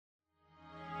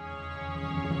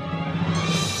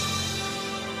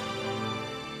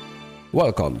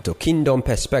Welcome to Kingdom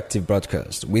Perspective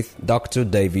Broadcast with Dr.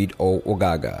 David O.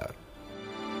 Ogaga.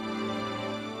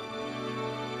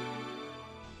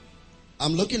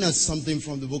 I'm looking at something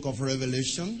from the book of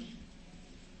Revelation,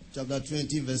 chapter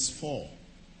 20, verse 4.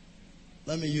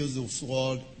 Let me use this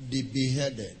word, the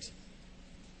beheaded.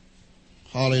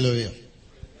 Hallelujah.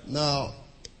 Now,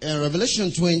 in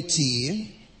Revelation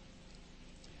 20,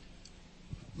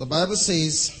 the Bible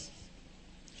says,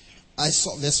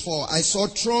 verse 4, I saw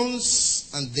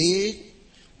thrones, and they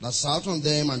that sat on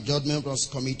them, and judgment was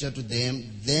committed to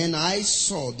them. Then I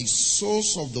saw the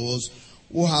souls of those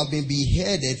who have been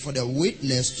beheaded for their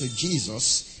witness to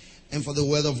Jesus and for the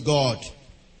word of God,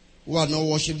 who had not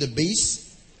worshipped the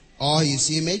beast or his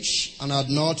image, and had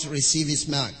not received his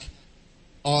mark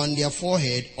on their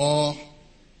forehead or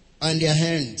on their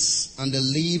hands, and they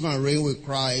live and reign with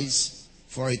Christ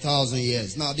for 1,000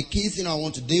 years. Now, the key thing I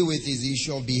want to deal with is the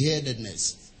issue of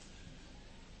beheadedness.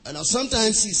 And now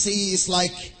sometimes you see, it's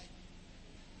like,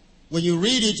 when you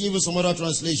read it, even some other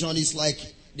translation, it's like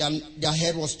their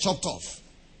head was chopped off.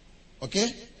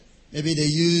 Okay? Maybe they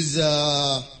use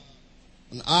an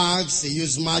axe, they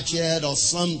use machete or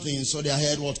something, so their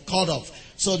head was cut off.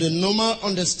 So the normal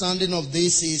understanding of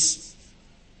this is,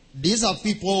 these are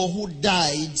people who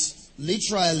died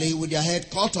literally with their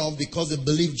head cut off because they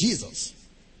believed Jesus.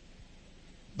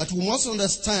 But we must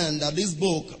understand that this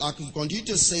book, like we continue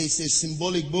to say, is a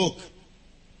symbolic book.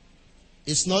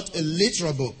 It's not a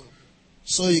literal book.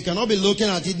 So you cannot be looking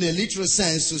at it in a literal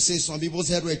sense to say some people's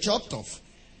head were chopped off.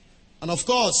 And of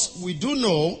course, we do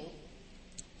know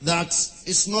that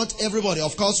it's not everybody.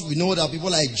 Of course, we know that people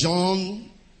like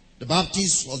John the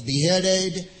Baptist was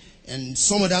beheaded, and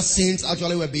some other saints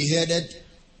actually were beheaded.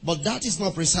 But that is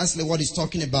not precisely what he's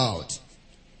talking about.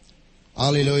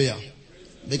 Hallelujah.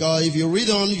 Because if you read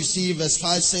on, you see verse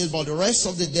 5 says, but the rest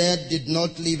of the dead did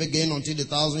not live again until the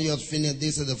 1,000 years finished.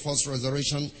 This is the first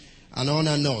resurrection, and on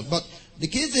and on. But the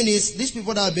key thing is, these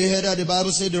people that are beheaded, the Bible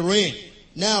says they reign.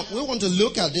 Now, we want to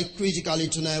look at it critically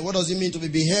tonight. What does it mean to be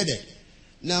beheaded?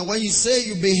 Now, when you say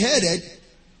you beheaded,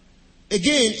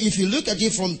 again, if you look at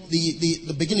it from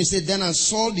the beginning, it said, then I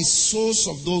saw the souls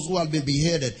of those who had been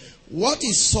beheaded. What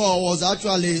he saw was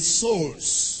actually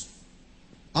souls.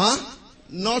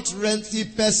 Not lengthy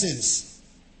persons.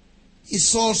 He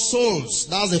saw souls.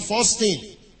 That's the first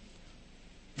thing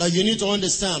that you need to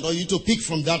understand, or you need to pick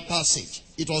from that passage.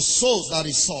 It was souls that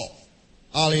he saw.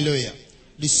 Hallelujah.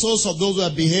 The souls of those who are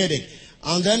beheaded.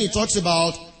 And then he talks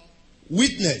about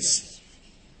witness.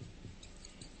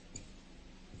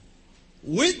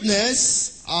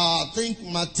 Witness, I think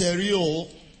material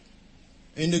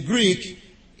in the Greek,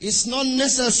 is not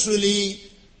necessarily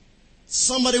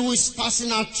somebody who is passing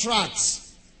out tracts.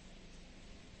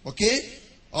 Okay?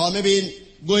 Or maybe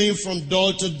going from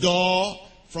door to door,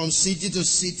 from city to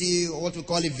city, or what we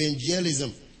call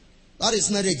evangelism. That is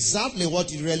not exactly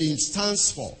what it really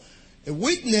stands for. A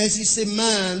witness is a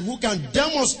man who can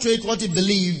demonstrate what he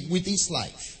believes with his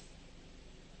life.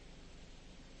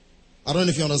 I don't know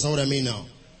if you understand what I mean now.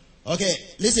 Okay,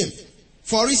 listen.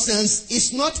 For instance,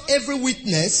 it's not every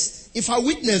witness, if a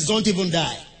witness don't even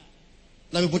die.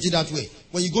 Let me put it that way.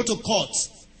 When you go to court,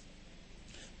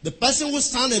 the person who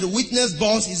stands at the witness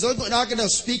box is not going to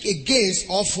speak against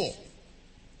or for.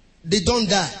 They don't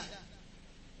die.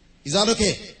 Is that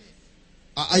okay?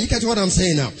 Are you catching what I'm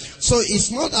saying now? So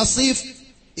it's not as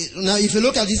if, now if you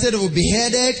look at this, they were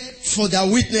beheaded for their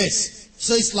witness.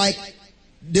 So it's like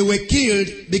they were killed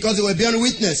because they were bearing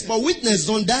witness. But witness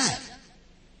don't die.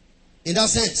 In that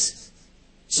sense.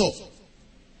 So,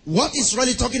 what it's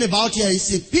really talking about here is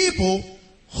the people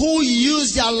who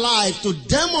use their life to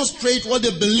demonstrate what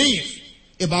they believe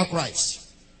about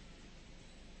Christ.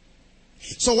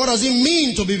 So what does it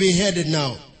mean to be beheaded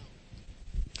now?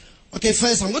 Okay,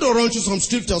 first I'm going to run through some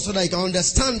scriptures so that you can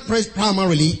understand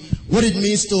primarily what it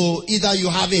means to either you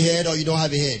have a head or you don't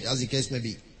have a head, as the case may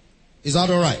be. Is that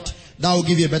alright? That will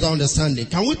give you a better understanding.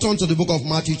 Can we turn to the book of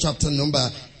Matthew chapter number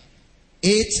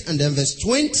 8 and then verse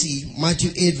 20?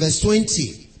 Matthew 8 verse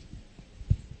 20.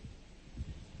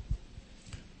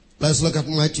 Let's look at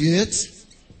Matthew 8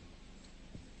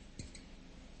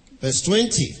 verse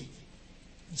 20.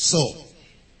 So,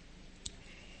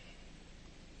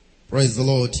 praise the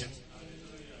Lord.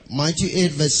 Matthew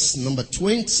 8 verse number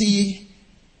 20.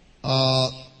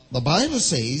 The Bible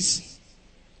says,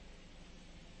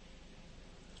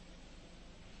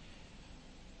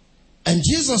 and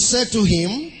Jesus said to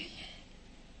him,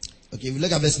 okay, if you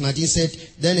look at verse 19, said,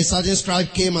 then a certain scribe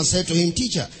came and said to him,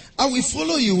 teacher, I will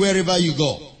follow you wherever you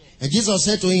go. And Jesus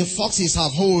said to him, foxes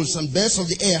have holes and birds of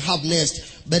the air have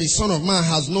nests, but the Son of Man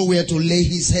has nowhere to lay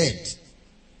his head.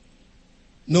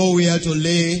 Nowhere to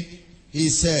lay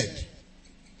his head.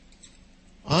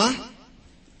 Huh?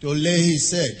 To lay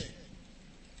his head.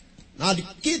 Now the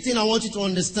key thing I want you to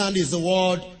understand is the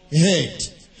word head.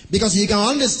 Because you can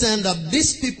understand that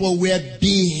these people were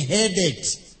beheaded.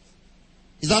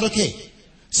 Is that okay?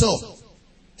 So,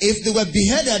 if they were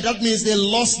beheaded, that means they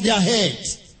lost their head.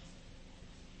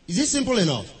 Is it simple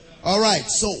enough? Alright,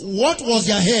 so what was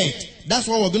their head? That's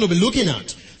what we're going to be looking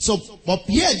at. So, but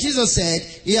here Jesus said,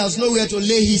 he has nowhere to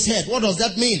lay his head. What does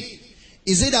that mean?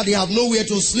 Is it that he have nowhere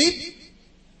to sleep?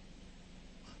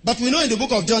 But we know in the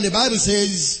book of John, the Bible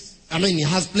says, he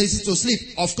has places to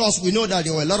sleep. Of course, we know that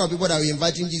there were a lot of people that were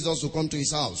inviting Jesus to come to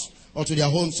his house or to their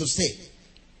homes to stay.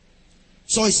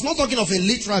 So it's not talking of a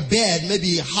literal bed,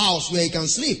 maybe a house where he can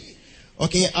sleep.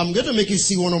 Okay, I'm going to make you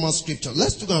see one of my scriptures.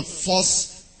 Let's look at 1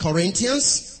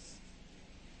 Corinthians.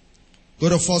 Go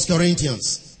to 1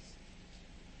 Corinthians.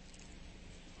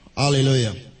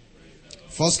 Hallelujah.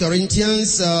 1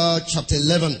 Corinthians chapter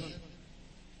 11.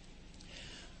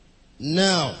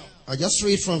 Now, I just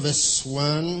read from verse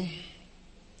 1.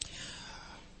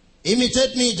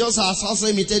 Imitate me just as I also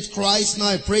imitate Christ. Now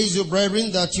I praise you,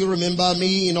 brethren, that you remember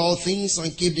me in all things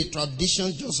and keep the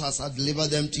tradition just as I deliver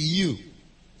them to you.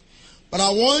 But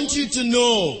I want you to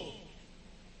know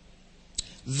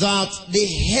that the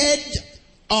head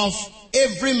of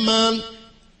every man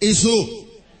is who?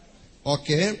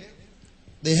 Okay.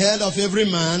 The head of every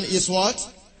man is what?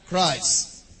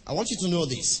 Christ. I want you to know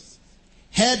this.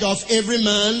 Head of every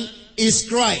man is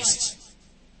Christ.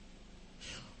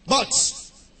 But,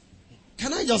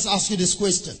 can I just ask you this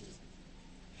question?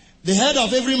 The head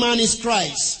of every man is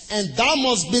Christ. And that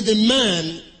must be the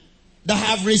man that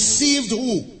have received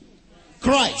who?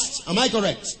 Christ. Am I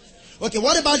correct? Okay,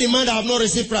 what about the man that have not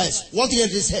received Christ? What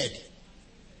is his head?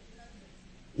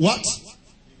 What?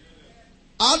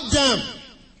 Adam.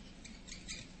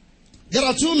 There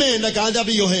are two men that can either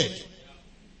be your head.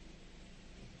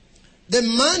 The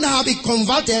man that have been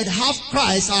converted have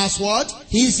Christ as what?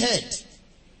 His head.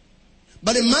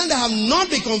 But the man that have not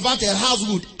been converted has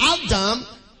would Adam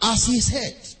as his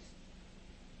head.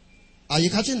 Are you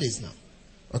catching this now?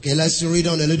 Okay, let's read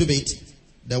on a little bit.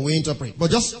 Then we interpret.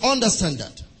 But just understand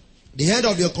that. The head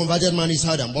of your converted man is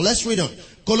Adam. But let's read on.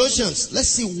 Colossians. Let's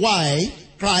see why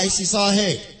Christ is our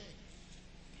head.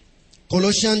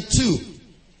 Colossians 2.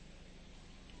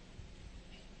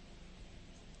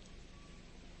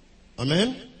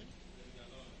 Amen.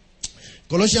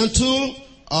 Colossians 2,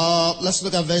 let's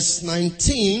look at verse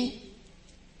 19.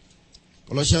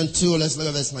 Colossians 2, let's look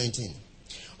at verse 19.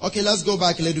 Okay, let's go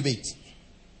back a little bit.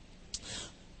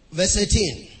 Verse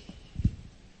 18.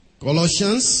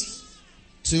 Colossians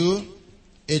 2,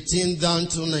 18 down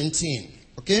to 19.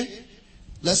 Okay?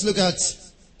 Let's look at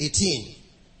 18.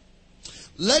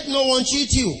 Let no one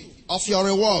cheat you of your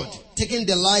reward, taking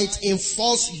delight in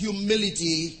false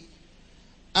humility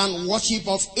and worship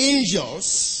of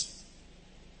angels,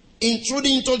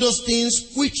 intruding into those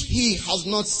things which he has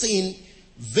not seen,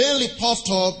 vainly puffed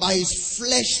up by his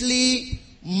fleshly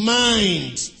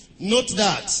mind. Note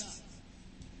that.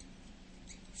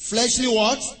 Fleshly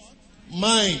what?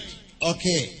 Mind.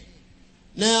 Okay.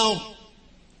 Now,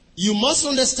 you must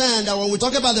understand that when we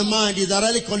talk about the mind, it's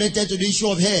directly connected to the issue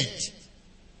of head.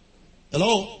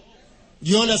 Hello? Do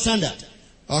you understand that?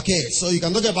 Okay, so you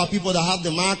can talk about people that have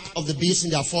the mark of the beast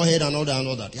in their forehead and all that and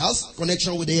all that. It has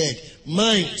connection with the head.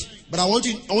 Mind. But I want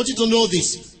you to know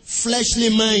this. Fleshly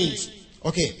mind.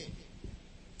 Okay.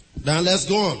 Then let's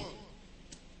go on.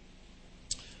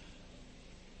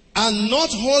 And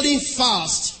not holding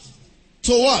fast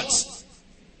to what?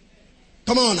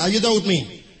 Come on, are you there with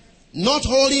me? Not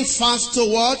holding fast to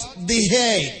what? The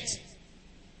head.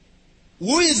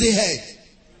 Who is the head?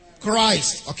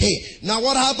 Christ. Okay. Now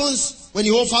what happens when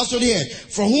you hold fast to the head?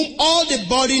 From whom all the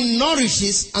body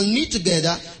nourishes and knit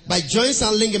together by joints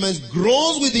and ligaments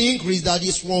grows with the increase that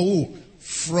is from who?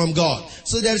 From God.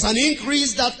 So there is an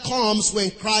increase that comes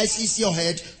when Christ is your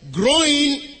head,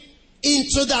 growing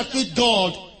into that which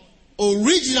God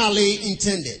originally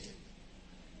intended.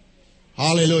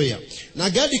 Hallelujah. Now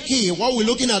get the key. What we're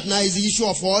looking at now is the issue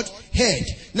of what? Head.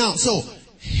 Now, so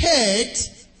head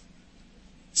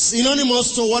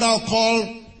synonymous to what I'll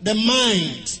call the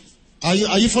mind. Are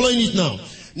you following it now?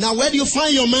 Now, where do you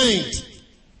find your mind?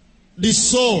 The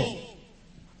soul.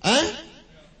 Eh?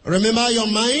 Remember your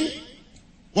mind?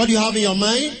 What do you have in your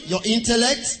mind? Your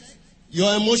intellect,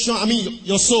 your emotion,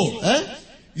 your soul. Eh?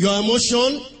 Your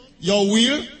emotion, your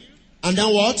will, and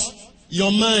then what?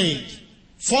 Your mind.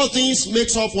 4 things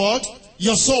makes up what?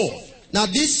 Your soul. Now,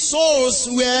 these souls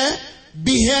were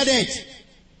beheaded.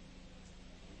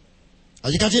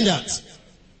 Are you catching that?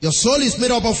 Your soul is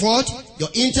made up of what? Your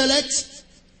intellect,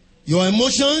 your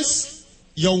emotions,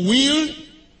 your will,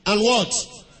 and what?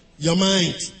 Your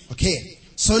mind. Okay.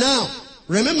 So now,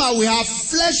 remember we have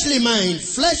fleshly mind.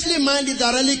 Fleshly mind is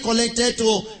directly connected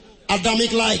to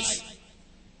Adamic life.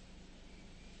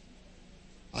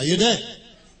 Are you there?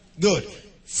 Good.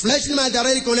 Fleshly mind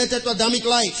directly connected to Adamic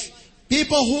life.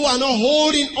 People who are not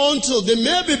holding on to, they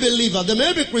may be believers, they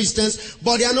may be Christians,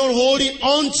 but they are not holding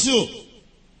on to.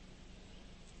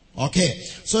 Okay.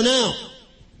 So now,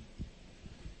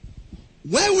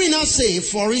 when we now say,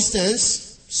 for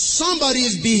instance, somebody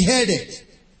is beheaded,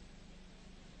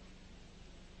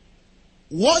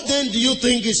 what then do you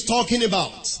think he's talking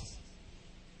about?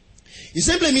 It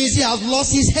simply means he has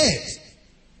lost his head.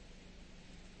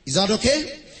 Is that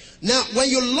okay? Now, when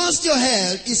you lost your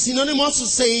head, it's synonymous to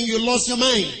saying you lost your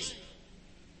mind.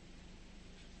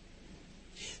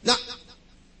 Now,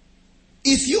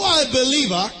 if you are a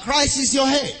believer, Christ is your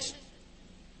head.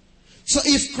 So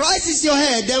if Christ is your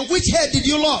head, then which head did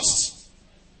you lose?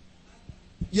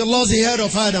 You lost the head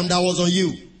of Adam that was on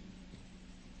you.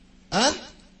 Huh?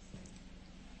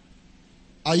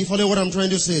 Are you following what I'm trying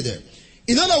to say there?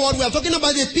 In other words, we are talking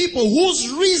about the people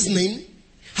whose reasoning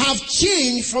have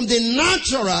changed from the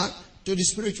natural to the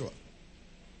spiritual.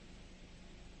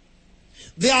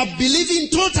 They are believing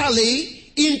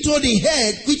totally into the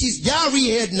head, which is their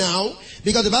real head now,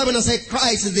 because the Bible has said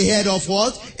Christ is the head of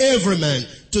what? Every man,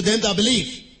 to them that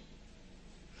believe.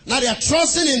 Now they are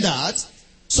trusting in that.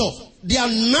 So their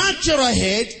natural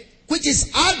head, which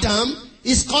is Adam,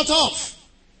 is cut off.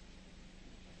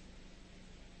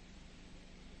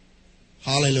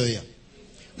 Hallelujah.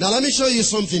 Now let me show you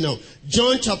something now.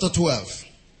 John chapter 12.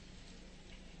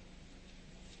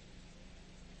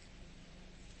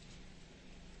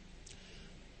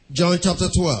 John chapter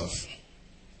 12.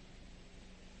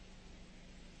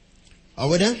 Are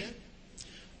we there?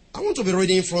 I want to be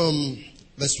reading from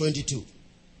verse 22.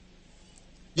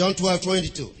 John 12,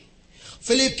 22.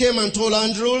 Philip came and told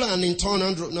Andrew, and in turn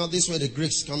Andrew, now this is where the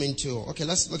Greeks come into. Okay,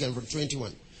 let's look at verse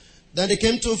 21. Then they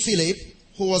came to Philip,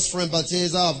 who was from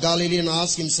Bethsaida of Galilee, and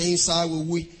asked him, saying, Sir,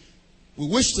 we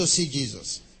wish to see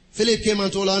Jesus. Philip came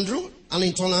and told Andrew, and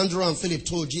in turn Andrew and Philip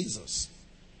told Jesus.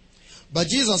 But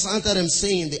Jesus answered them,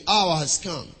 saying, the hour has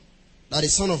come, that the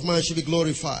Son of Man should be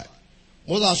glorified.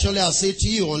 Most assuredly I say to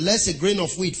you, unless a grain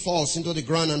of wheat falls into the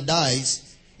ground and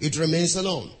dies, it remains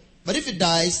alone. But if it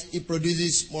dies, it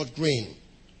produces much grain.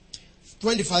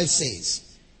 25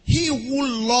 says, he who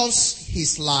loves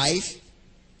his life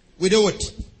will do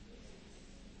it.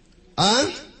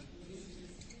 Huh?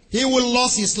 He who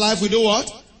loves his life will do what?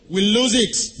 Will lose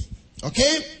it.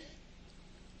 Okay?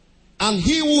 And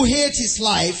he who hates his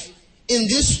life in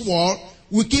this world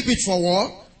will keep it for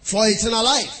what? For eternal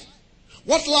life.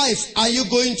 What life are you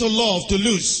going to love to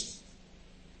lose?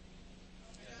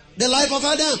 The life of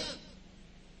Adam.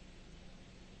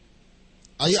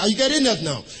 Are you getting that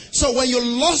now? So when you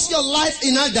lost your life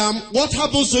in Adam, what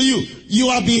happens to you? You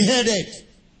are beheaded.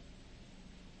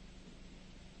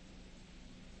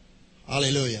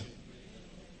 Hallelujah.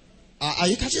 Are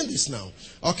you catching this now?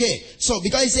 Okay. So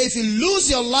because he says if you lose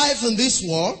your life in this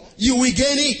world, you will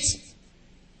gain it.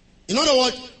 In other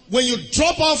words, when you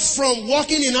drop off from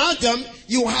walking in Adam,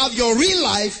 you have your real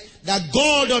life that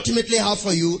God ultimately has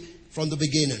for you from the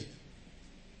beginning.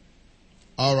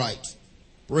 All right.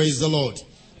 Praise the Lord.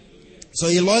 So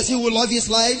he who will love his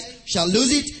life shall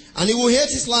lose it, and he who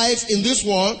hates his life in this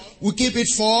world will keep it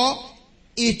for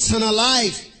eternal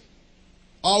life.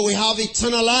 Or we have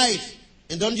eternal life.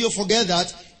 And don't you forget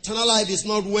that eternal life is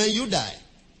not when you die.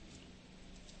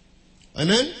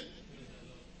 Amen?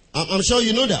 I'm sure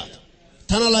you know that.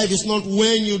 Eternal life is not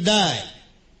when you die.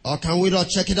 Or can we not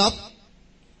check it up?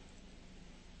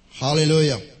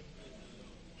 Hallelujah.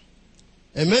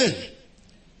 Amen.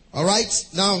 All right.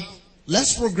 Now,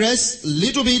 let's progress a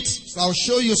little bit. So I'll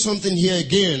show you something here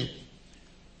again.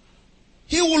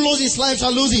 He who loses his life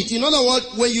shall lose it. In other words,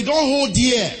 when you don't hold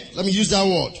dear, let me use that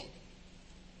word.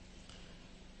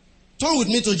 Turn with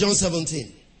me to John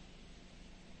 17.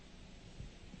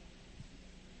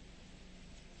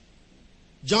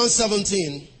 John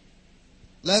 17.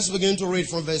 Let's begin to read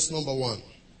from verse number 1.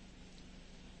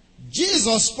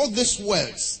 Jesus spoke these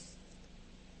words,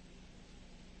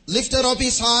 lifted up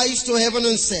his eyes to heaven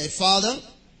and said, Father,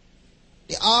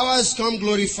 the hour has come,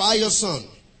 glorify your Son,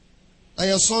 that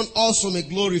your Son also may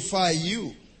glorify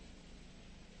you,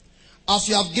 as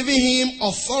you have given him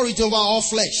authority over all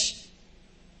flesh,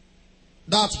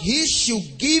 that he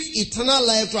should give eternal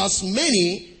life to as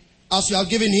many as you have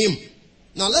given him.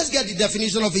 Now let's get the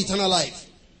definition of eternal life.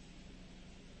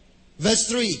 Verse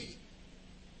 3.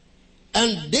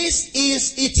 And this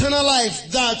is eternal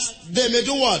life, that they may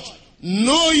do what?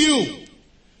 Know you,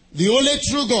 the only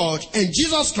true God, and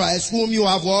Jesus Christ, whom you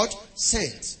have what?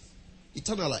 Sent.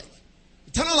 Eternal life.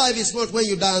 Eternal life is not when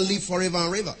you die and live forever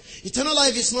and ever. Eternal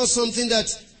life is not something that,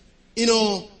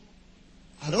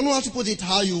 I don't know how to put it,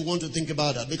 how you want to think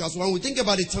about that. Because when we think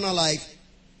about eternal life,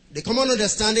 the common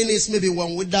understanding is maybe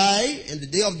when we die and the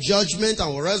day of judgment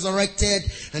and we're resurrected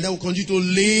and then we continue to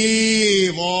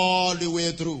live all the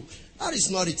way through. That is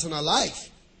not eternal life.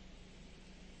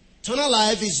 Eternal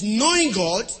life is knowing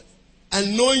God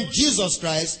and knowing Jesus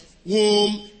Christ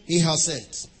whom He has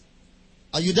sent.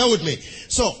 Are you there with me?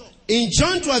 So, in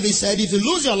John 12 He said, if you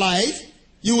lose your life,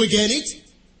 you will gain it.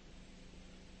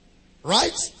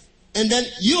 Right? And then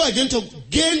you are going to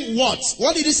gain what?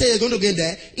 What did He say you're going to gain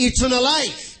there? Eternal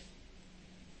life.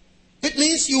 It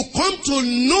means you come to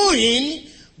knowing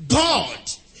God.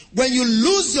 When you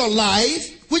lose your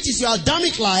life, which is your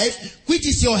Adamic life, which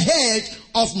is your head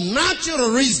of natural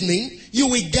reasoning, you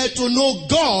will get to know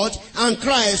God and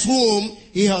Christ whom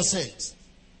He has sent.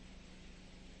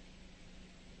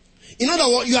 In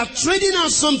other words, you are trading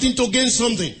out something to gain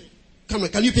something. Come on,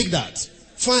 can you pick that?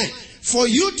 Fine. For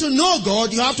you to know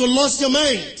God, you have to lose your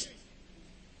mind.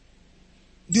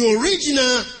 The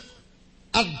original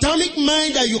Adamic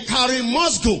mind that you carry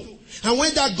must go. And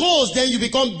when that goes, then you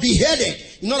become beheaded.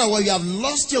 In other words, you have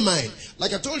lost your mind.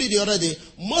 Like I told you the other day,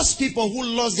 most people who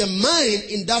lost their mind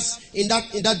in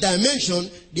that dimension,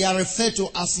 they are referred to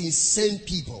as insane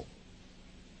people.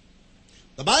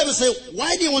 The Bible says,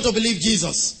 why do you want to believe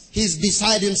Jesus? He's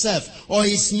beside himself, or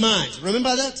he's mad.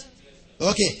 Remember that?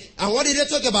 Okay. And what did they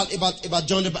talk about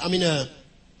John?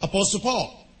 Apostle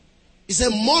Paul. He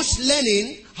said, much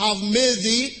learning have made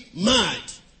thee mad.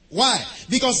 Why?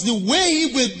 Because the way he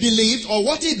believed, or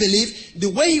what he believed, the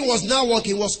way he was now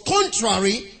walking was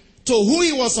contrary to who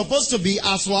he was supposed to be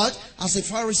as what? As a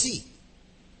Pharisee.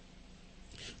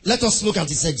 Let us look at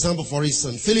this example for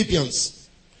instance. Philippians.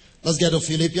 Let's get to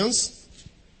Philippians.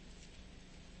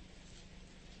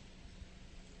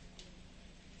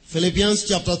 Philippians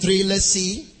chapter 3, let's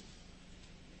see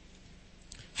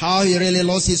how he really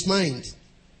lost his mind.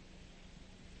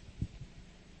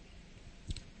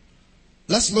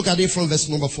 Let's look at it from verse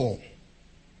number 4.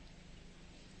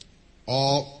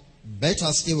 Or better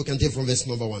still, we can take from verse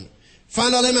number 1.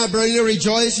 Finally, my brethren,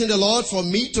 rejoice in the Lord. For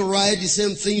me to write the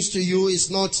same things to you is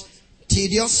not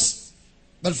tedious,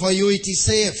 but for you it is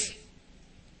safe.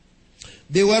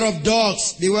 Beware of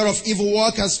dogs, beware of evil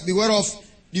workers, beware of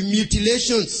the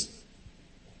mutilations.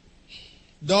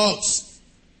 Dogs.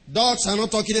 Dogs, I'm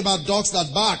not talking about dogs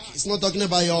that bark. It's not talking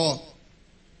about your...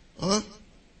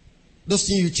 those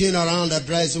things you chain around that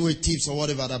drives away thieves or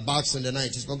whatever that barks in the night.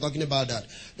 It's not talking about that.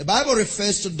 The Bible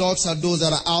refers to dogs as those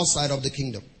that are outside of the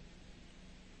kingdom.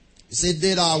 It said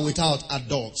they that are without are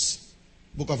dogs.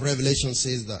 Book of Revelation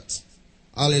says that.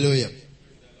 Hallelujah.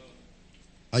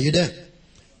 Are you there?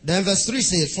 Then verse 3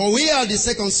 says, for we are the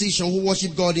circumcision who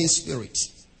worship God in spirit.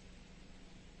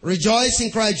 Rejoice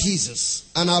in Christ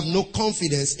Jesus and have no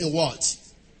confidence in what?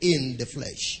 In the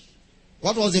flesh.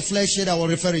 What was the flesh that I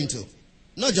was referring to?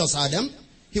 Not just Adam.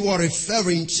 He was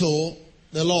referring to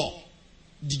the law.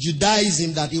 The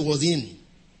Judaism that he was in.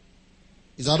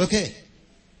 Is that okay?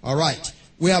 Alright.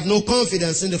 We have no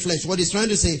confidence in the flesh. What he's trying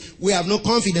to say, we have no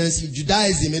confidence in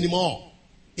Judaism anymore.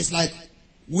 It's like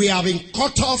we have been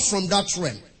cut off from that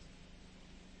realm.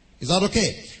 Is that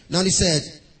okay? Now he said,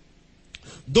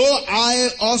 though I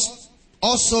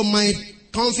also my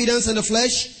confidence in the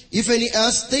flesh, if any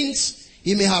else thinks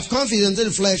he may have confidence in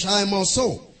the flesh, I am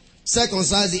also.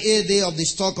 Circumcised the 8th day of the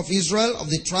stock of Israel, of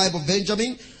the tribe of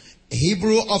Benjamin, a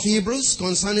Hebrew of Hebrews,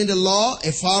 concerning the law,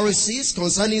 a Pharisee,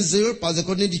 concerning zeal,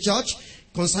 persecuting the church,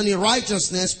 concerning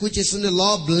righteousness, which is in the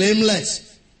law,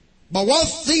 blameless. But what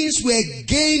things were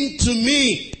gained to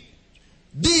me,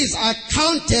 these are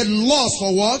counted loss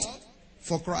for what?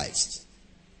 For Christ.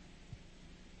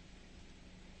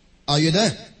 Are you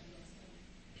there?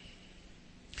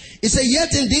 He said,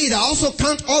 yet indeed I also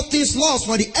count all things lost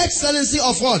for the excellency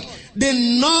of what?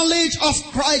 The knowledge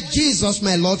of Christ Jesus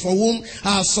my Lord, for whom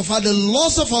I have suffered the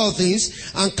loss of all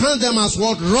things, and count them as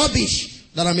what? Rubbish,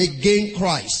 that I may gain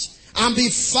Christ, and be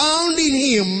found in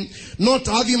him, not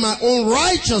having my own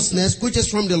righteousness, which is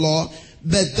from the law,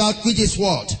 but that which is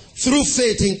what? Through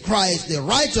faith in Christ, the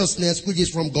righteousness which is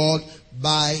from God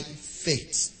by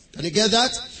faith. Can you get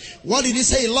that? What did he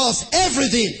say? He lost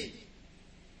everything.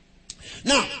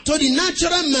 Now, to the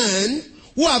natural man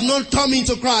who have not come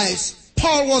into Christ,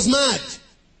 Paul was mad.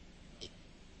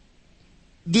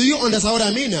 Do you understand what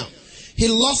I mean now? He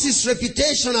lost his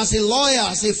reputation as a lawyer,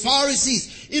 as a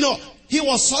Pharisee. You know, he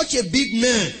was such a big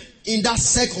man in that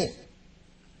circle.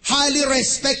 Highly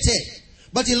respected.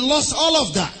 But he lost all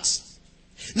of that.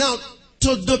 Now,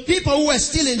 to the people who were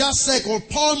still in that circle,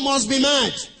 Paul must be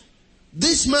mad.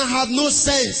 This man had no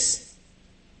sense.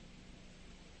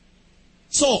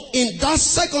 So, in that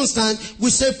circumstance, we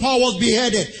say Paul was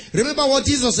beheaded. Remember what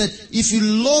Jesus said, if you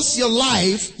lose your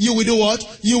life, you will do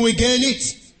what? You will gain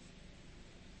it.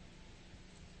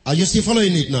 Are you still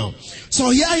following it now? So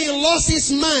here he lost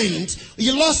his mind.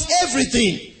 He lost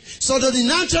everything. So that the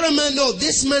natural man knows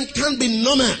this man can't be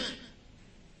normal.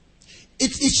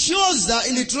 It shows that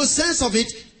in the true sense of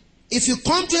it, if you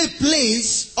come to a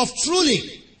place of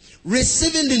truly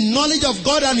receiving the knowledge of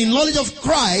God and the knowledge of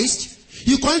Christ,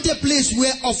 you come to a place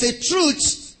where of a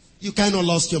truth, you cannot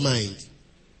lost your mind.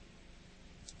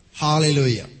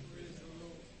 Hallelujah.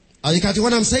 Are you catching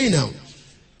what I'm saying now?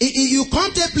 You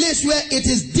come to a place where it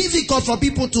is difficult for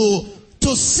people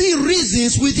to see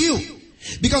reasons with you.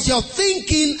 Because your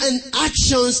thinking and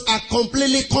actions are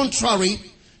completely contrary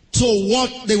to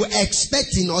what they were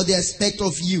expecting or they expect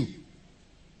of you.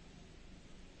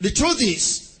 The truth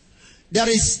is, there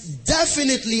is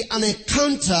definitely an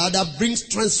encounter that brings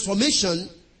transformation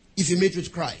if you meet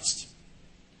with Christ.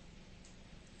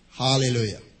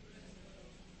 Hallelujah.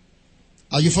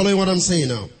 Are you following what I'm saying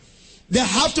now? There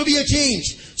have to be a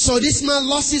change. So this man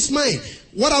lost his mind.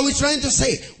 What are we trying to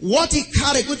say? What he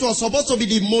carried, which was supposed to be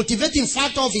the motivating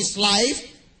factor of his life,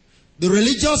 the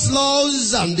religious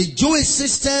laws and the Jewish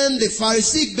system, the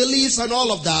Pharisaic beliefs and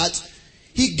all of that,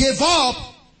 he gave up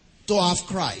to have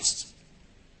Christ.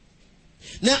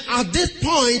 Now at this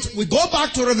point, we go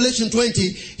back to Revelation 20,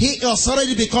 he has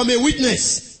already become a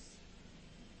witness.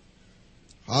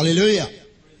 Hallelujah.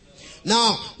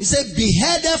 Now, he said,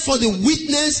 beheaded for the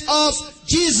witness of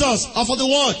Jesus, or for the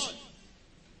word.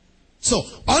 So,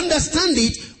 understand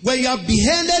it, when you are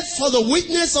beheaded for the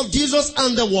witness of Jesus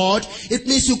and the word, it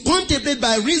means you contemplate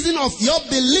by reason of your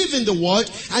belief in the word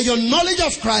and your knowledge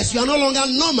of Christ, you are no longer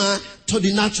normal to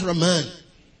the natural man.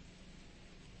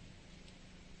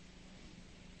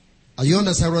 Are you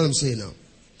understand what I'm saying now?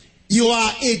 You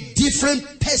are a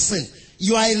different person.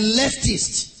 You are a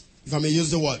leftist, if I may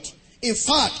use the word. In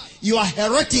fact, you are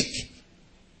heretic.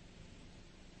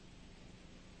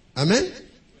 Amen?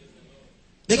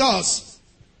 Because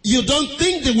you don't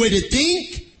think the way they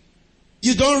think.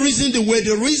 You don't reason the way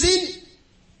they reason.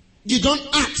 You don't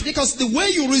act. Because the way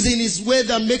you reason is where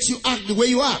that makes you act the way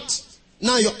you act.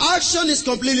 Now your action is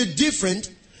completely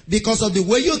different because of the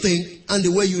way you think and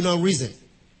the way you now reason.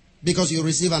 Because you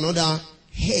receive another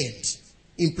head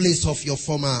in place of your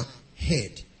former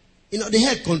head. You know, the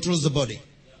head controls the body.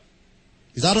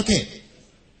 Is that okay?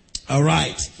 All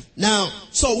right. Now,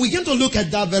 so we're going to look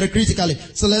at that very critically.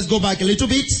 So let's go back a little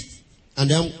bit. And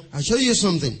then I'll show you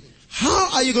something. How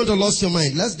are you going to lose your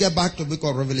mind? Let's get back to the book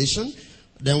of Revelation.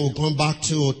 Then we'll come back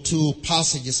to two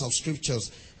passages of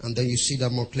scriptures. And then you see that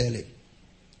more clearly.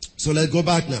 So let's go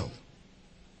back now.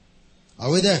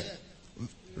 Are we there?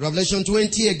 Revelation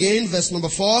 20 again, verse number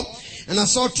 4. And I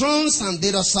saw thrones, and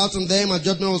they that sat on them, and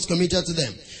judgment was committed to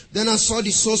them. Then I saw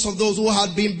the souls of those who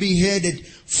had been beheaded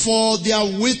for their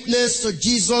witness to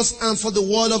Jesus and for the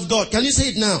word of God. Can you say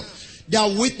it now?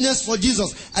 Their witness for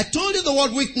Jesus. I told you the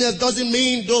word witness doesn't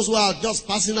mean those who are just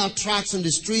passing out tracts in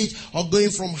the street or going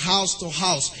from house to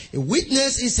house. A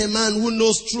witness is a man who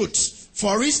knows truth.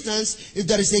 For instance, if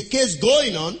there is a case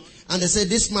going on, and they say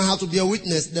this man has to be a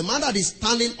witness, the man that is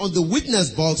standing on the witness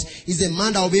box is a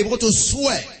man that will be able to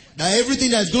swear that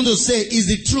everything that is going to say is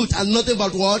the truth and nothing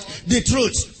but what? The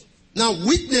truth. Now,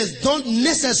 witness don't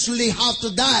necessarily have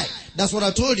to die. That's what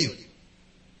I told you.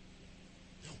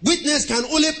 Witness can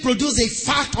only produce a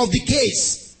fact of the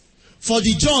case for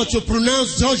the judge to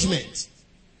pronounce judgment.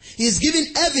 He is giving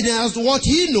evidence to what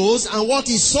he knows and what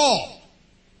he saw.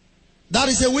 That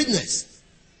is a witness.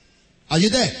 Are you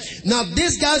there? Now,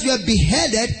 these guys were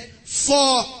beheaded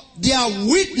for their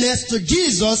witness to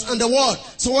Jesus and the word.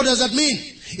 So what does that mean?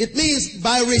 It means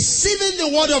by receiving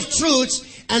the word of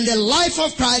truth and the life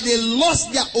of Christ, they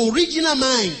lost their original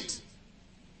mind,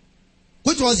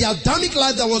 which was the Adamic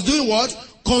life that was doing what?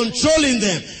 Controlling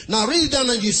them. Now read it down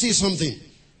and you see something.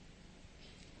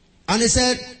 And he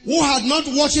said, who had not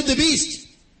worshipped the beast?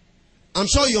 I'm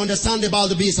sure you understand about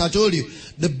the beast. I told you.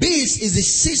 The beast is the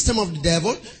system of the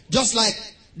devil, just like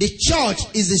the church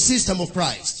is the system of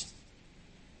Christ.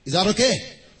 Is that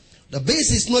okay? The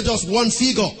beast is not just one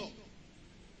figure.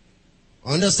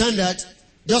 Understand that?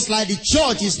 Just like the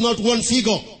church is not one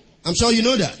figure. I'm sure you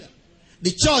know that.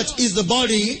 The church is the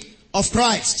body of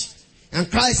Christ. And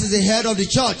Christ is the head of the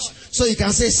church. So you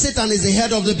can say Satan is the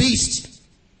head of the beast.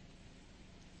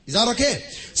 Is that okay?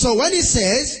 So when he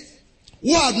says,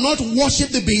 who have not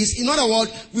worshipped the beast, in other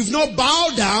words, we've not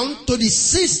bowed down to the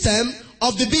system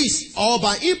of the beast. Or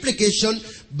by implication,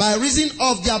 by reason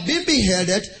of their being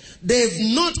beheaded,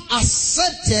 they've not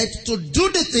accepted to do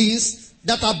the things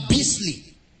that are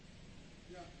beastly.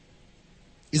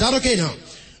 Is that okay now?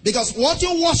 Because what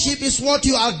you worship is what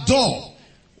you adore.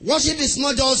 Worship is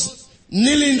not just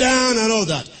kneeling down and all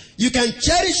that. You can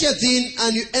cherish a thing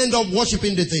and you end up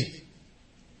worshiping the thing.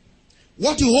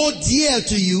 What you hold dear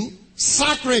to you,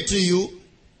 sacred to you,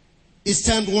 is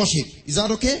termed worship. Is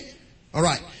that okay? All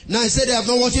right. Now, he said they have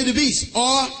not worshipped the beast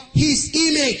or his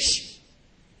image.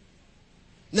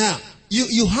 Now,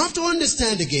 you have to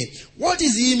understand again, what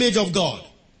is the image of God?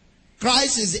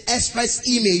 Christ is the express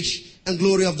image and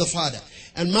glory of the Father.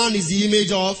 And man is the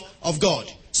image of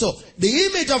God. So, the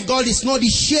image of God is not the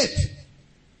shape.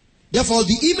 Therefore,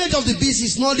 the image of the beast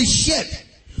is not the shape,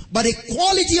 but a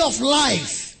quality of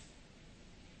life.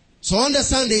 So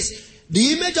understand this.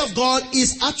 The image of God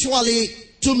is actually,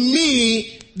 to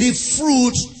me, the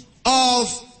fruit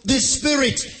of the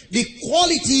Spirit. The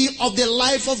quality of the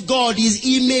life of God is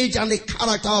image and the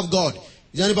character of God.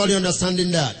 Is anybody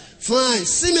understanding that? Fine.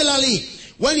 Similarly,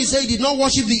 when you say he did not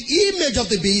worship the image of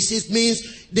the beast, it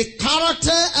means the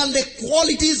character and the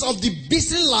qualities of the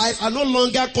beastly life are no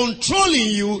longer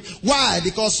controlling you. Why?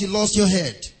 Because you lost your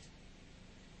head.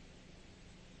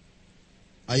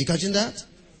 Are you catching that?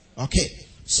 Okay.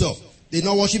 So, they did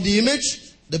not worship the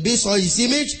image, the beast or his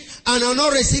image, and will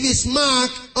not receive his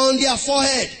mark on their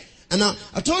forehead. And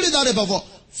I told you that before.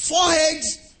 Forehead,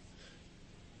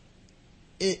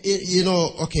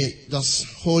 okay, just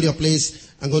hold your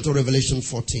place and go to Revelation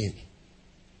 14.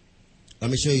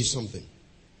 Let me show you something.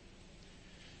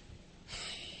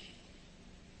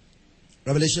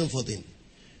 Revelation 14,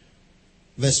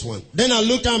 verse 1. Then I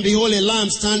looked and behold a lamb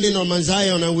standing on Mount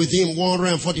Zion, and with him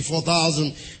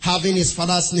 144,000, having his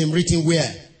father's name written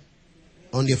where?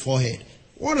 On their forehead.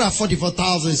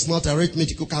 144,000 is not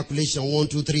arithmetical calculation, 1,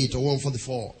 2, 3 to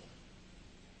 144.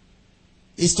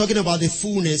 It's talking about the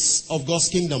fullness of God's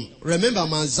kingdom. Remember,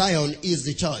 Mount Zion is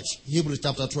the church. Hebrews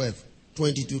chapter 12,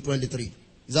 22, 23.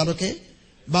 Is that okay?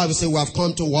 The Bible says we have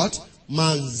come to what?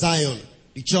 Mount Zion.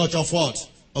 The church of what?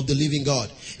 Of the living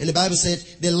God. And the Bible said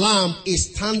the lamb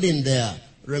is standing there.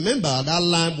 Remember, that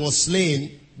lamb was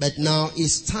slain, but now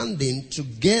is standing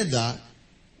together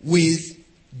with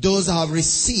those that have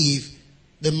received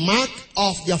the mark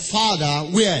of their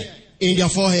father where? In their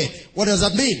forehead. What does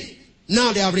that mean?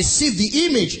 Now they have received the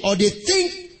image, or they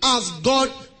think as God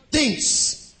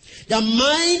thinks. Their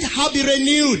mind have been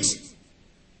renewed.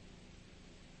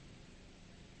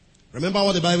 Remember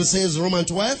what the Bible says, Romans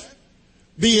 12?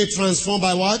 Be ye transformed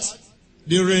by what?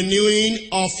 The renewing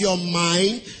of your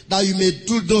mind, that you may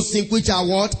do those things which are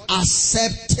what?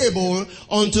 Acceptable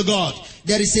unto God.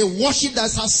 There is a worship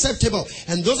that's acceptable.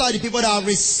 And those are the people that have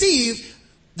received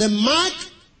the mark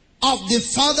of the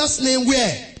Father's name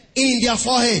where? In their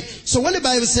forehead. So when the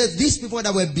Bible said these people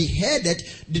that were beheaded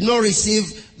did not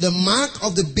receive the mark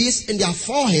of the beast in their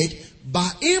forehead,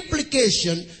 by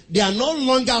implication, they are no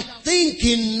longer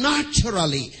thinking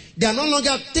naturally. They are no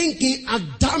longer thinking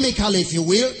adamically, if you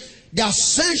will. Their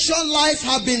sensual life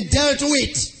have been dealt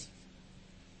with.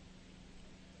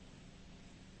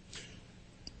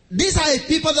 These are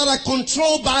people that are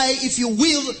controlled by, if you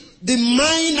will, the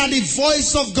mind and the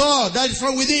voice of God that is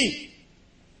from within.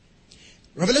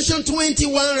 Revelation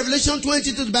 21, Revelation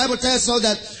 22, the Bible tells us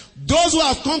that those who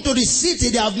have come to the city,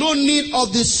 they have no need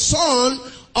of the sun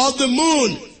or the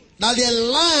moon. That the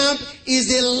lamp is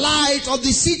the light of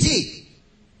the city.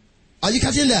 Are you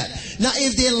catching that? Now,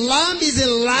 if the lamp is the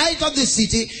light of the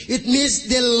city, it means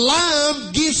the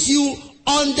lamp gives you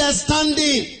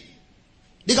understanding.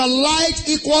 Because light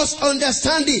equals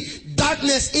understanding.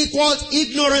 Darkness equals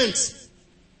ignorance.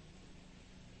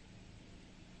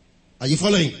 Are you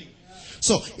following?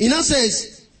 So, in a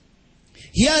sense,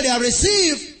 here they have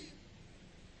received,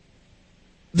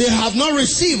 they have not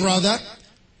received, rather,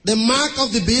 the mark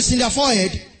of the beast in their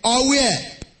forehead, or where?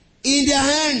 In their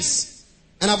hands.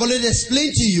 And I've already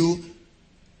explained to you,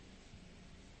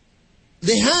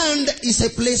 the hand is a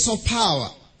place of power,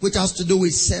 which has to do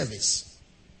with service.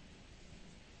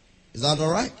 Is that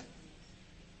all right?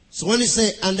 So when you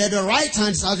say, and at the right hand,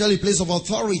 it's actually a place of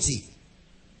authority.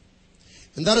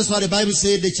 And that is why the Bible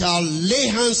says, they shall lay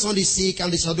hands on the sick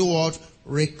and they shall do what?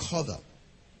 Recover.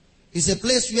 It's a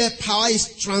place where power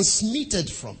is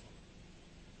transmitted from.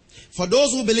 For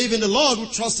those who believe in the Lord, who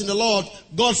trust in the Lord,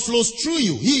 God flows through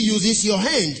you. He uses your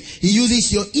hand. He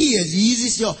uses your ears. He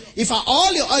uses your... In fact,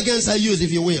 all your organs are used,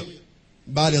 if you will,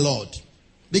 by the Lord.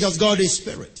 Because God is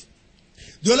spirit.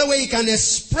 The only way he can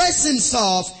express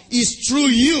himself is through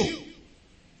you.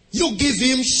 You give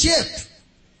him shape.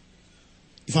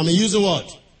 If I may use the word.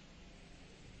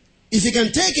 If he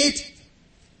can take it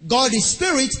God is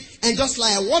spirit, and just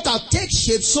like water takes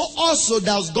shape, so also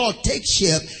does God take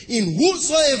shape in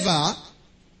whosoever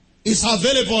is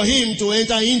available for him to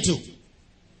enter into.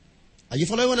 Are you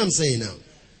following what I'm saying now?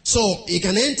 So he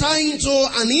can enter into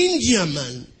an Indian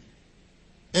man,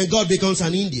 and God becomes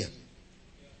an Indian.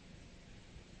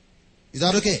 Is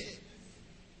that okay?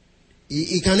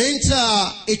 He can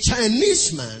enter a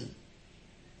Chinese man,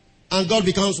 and God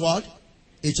becomes what?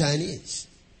 A Chinese.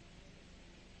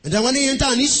 And then when he enters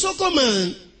an Isoko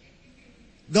man,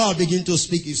 God begins to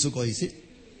speak Isoko, you see?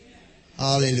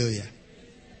 Hallelujah.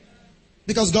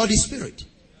 Because God is spirit.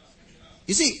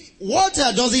 You see,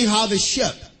 water doesn't have a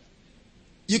shape.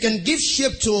 You can give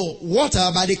shape to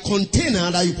water by the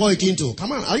container that you pour it into.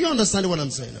 Come on, are you understanding what I'm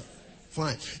saying now?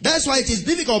 Fine. That's why it is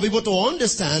difficult for people to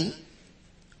understand.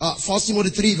 1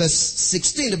 Timothy 3 verse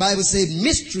 16, the Bible says,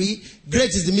 mystery, great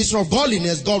is the mystery of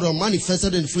godliness. God was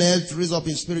manifested in flesh, raised up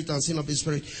in spirit, and seen up in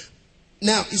spirit.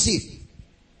 Now, you see,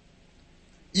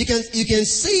 you can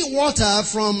see water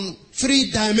from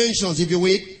 3 dimensions, if you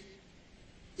will.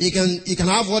 You can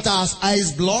have water as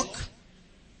ice block.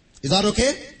 Is that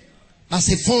okay? As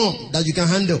a form that you can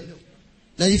handle.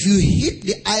 Now, if you hit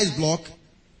the ice block,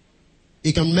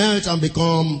 it can melt and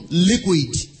become liquid.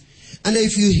 And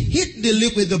if you hit the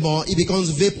liquid the more, it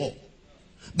becomes vapor.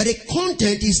 But the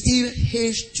content is still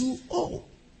H2O.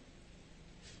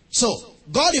 So,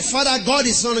 God the Father, God the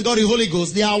Son, and God the Holy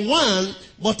Ghost, they are one,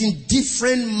 but in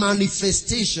different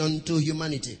manifestation to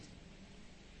humanity.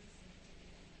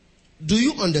 Do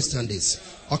you understand this?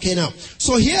 Okay, now.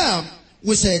 So here,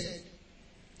 we said,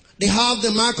 they have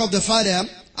the mark of the Father.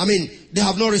 They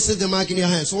have not received the mark in their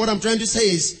hands. So what I'm trying to say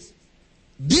is,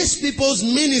 these people's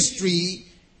ministry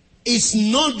is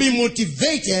not being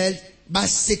motivated by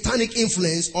satanic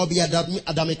influence or by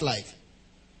Adamic life.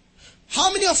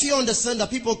 How many of you understand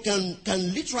that people can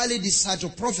literally decide to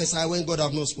prophesy when God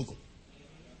has not spoken?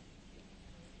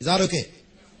 Is that okay?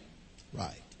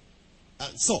 Right.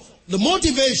 So, the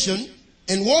motivation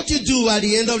and what you do at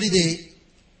the end of the day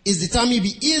is determined.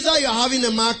 Either you're having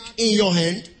a mark in your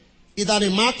hand, either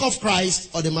the mark of Christ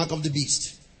or the mark of the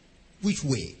beast. Which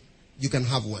way? You can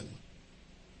have one.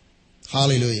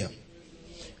 Hallelujah.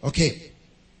 Okay.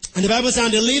 And the Bible says,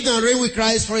 and they lived and reigned with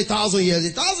Christ for 1,000 years.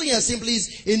 1,000 years simply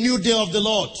is a new day of the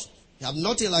Lord. You have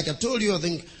nothing, like I told you, I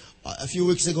think, a few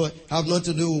weeks ago, have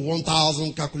nothing to do with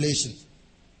 1,000 calculations.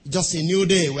 Just a new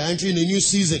day. We're entering a new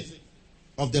season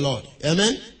of the Lord.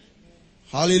 Amen?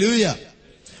 Hallelujah.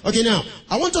 Okay, now,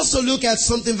 I want us to look at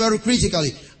something very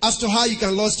critically as to how you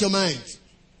can lose your mind.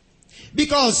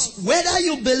 Because whether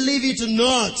you believe it or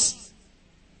not,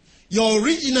 your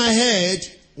original head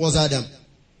was Adam.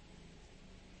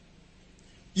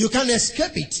 You can't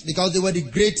escape it because they were the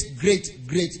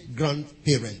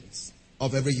great-great-great-grandparents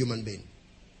of every human being.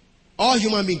 All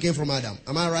human beings came from Adam.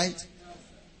 Am I right?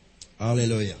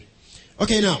 Hallelujah.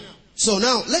 Okay, now. So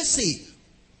now, let's see.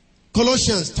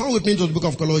 Colossians. Turn with me to the book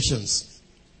of Colossians.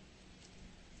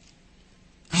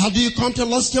 How do you come to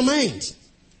lose your mind?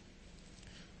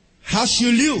 How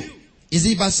should you? Is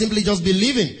it by simply just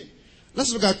believing?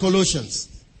 Let's look at Colossians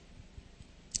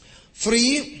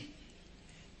 3.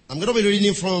 I'm going to be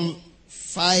reading from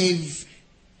 5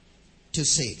 to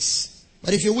 6.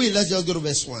 But if you will, let's just go to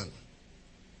verse 1.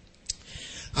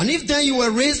 And if then you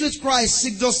were raised with Christ,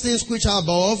 seek those things which are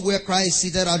above, where Christ is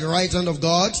seated at the right hand of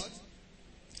God.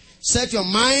 Set your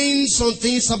minds on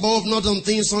things above, not on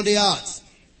things on the earth.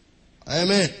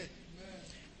 Amen.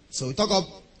 So we talk about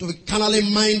to be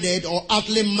carnally minded or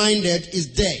earthly minded is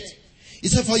dead. He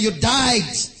said, for you died.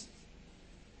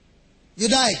 You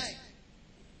died.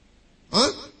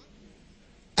 Huh?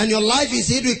 And your life is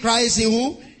hid with Christ in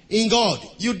who? In God.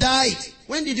 You died.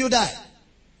 When did you die?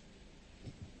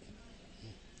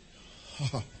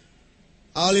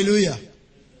 Hallelujah.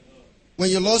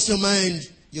 When you lost your mind,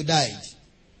 you died.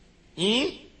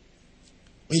 When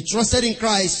you trusted in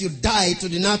Christ, you died to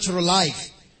the natural life.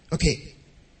 Okay.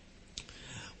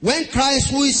 When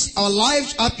Christ, who is our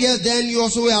life, appears, then you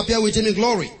also will appear with him in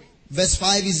glory. Verse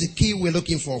 5 is the key we're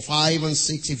looking for. 5 and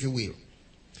 6, if you will.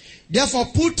 Therefore,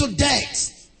 put to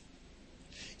death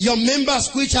your members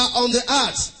which are on the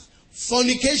earth: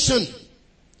 fornication,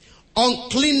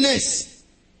 uncleanness,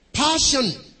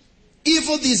 passion,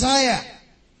 evil desire,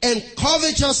 and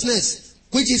covetousness,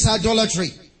 which is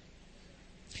idolatry.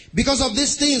 Because of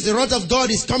these things, the wrath of God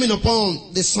is coming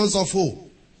upon the sons of who?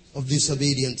 Of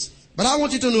disobedience. But I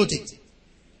want you to note it.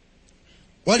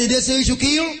 What did they say you should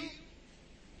kill?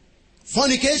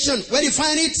 Fornication. Where do you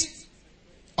find it?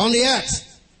 On the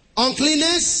earth.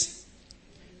 Uncleanness,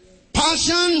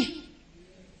 passion,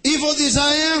 evil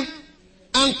desire,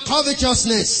 and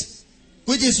covetousness,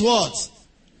 which is what?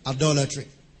 Idolatry.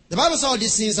 The Bible says all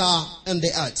these things are in the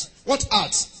earth. What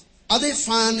earth? Are they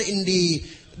found in the...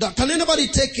 Can anybody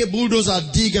take a bulldozer,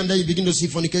 dig, and then you begin to see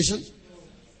fornication?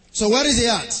 So where is the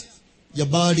earth? Your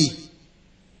body.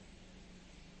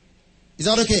 Is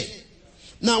that okay?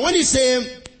 Now when you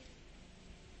say...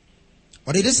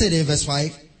 What did it say there in verse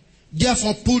 5?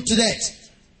 Therefore put to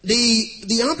death.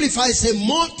 The Amplified say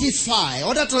mortify.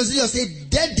 Other translations say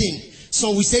deaden.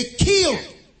 So we say kill.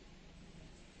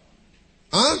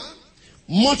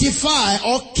 Mortify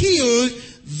or kill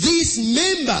these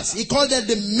members. He called them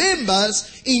the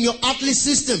members in your earthly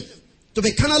system. To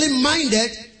be carnally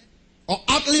minded or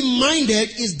earthly minded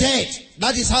is dead.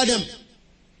 That is Adam.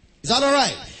 Is that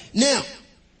alright? Now,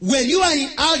 when you are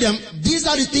in Adam, these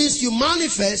are the things you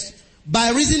manifest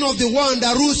by reason of the one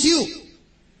that rules you.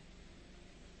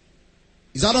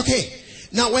 Is that okay?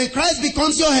 Now, when Christ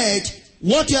becomes your head,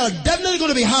 what you are definitely going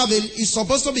to be having is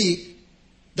supposed to be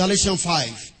Galatians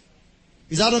 5.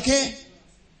 Is that okay?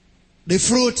 The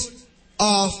fruit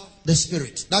of the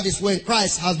Spirit. That is when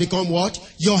Christ has become what?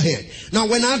 Your head. Now,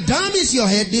 when Adam is your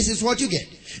head, this is what you get.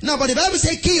 Now, but the Bible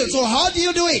says kill. So how do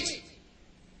you do it?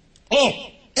 Oh,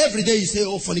 every day you say,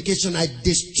 oh, fornication, I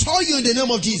destroy you in the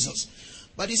name of Jesus.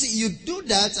 But you see, you do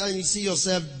that and you see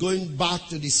yourself going back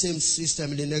to the same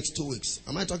system in the next 2 weeks.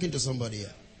 Am I talking to somebody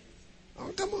here?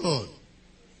 Oh, come on.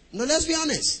 No, let's be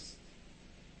honest.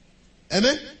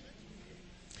 Amen?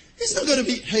 It's not going to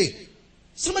be, hey,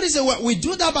 somebody say, well, we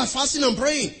do that by fasting and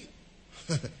praying.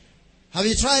 Have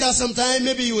you tried that sometime?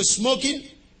 Maybe you were smoking.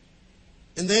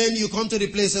 And then you come to the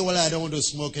place and say, well, I don't want to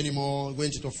smoke anymore.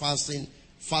 Going to fasting.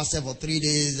 Fasted for 3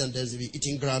 days and there's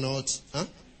eating granules. Huh?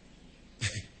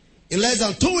 In less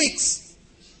than 2 weeks.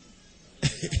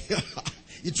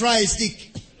 You try a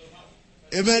stick.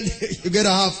 Amen. You get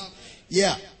a half.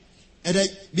 Yeah. And then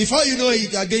before you know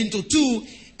it, you are getting to 2.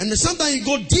 And then sometimes you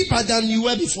go deeper than you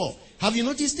were before. Have you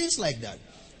noticed things like that?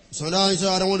 So now you say,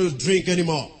 I don't want to drink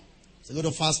anymore. So go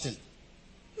to fasting.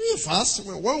 You fast.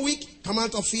 1 week, come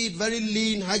out of it, very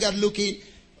lean, haggard looking.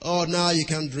 Oh, now you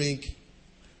can't drink.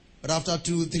 But after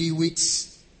 2-3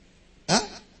 weeks,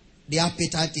 the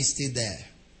appetite is still there.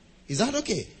 Is that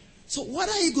okay? So what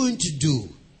are you going to do?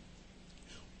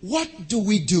 What do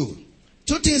we do?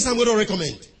 2 things I'm going to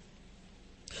recommend.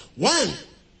 One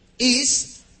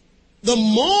is the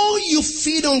more you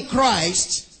feed on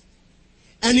Christ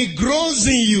and it grows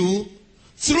in you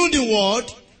through the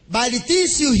word, by the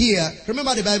things you hear.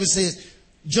 Remember the Bible says,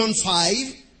 John 5,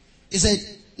 it said,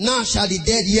 now shall the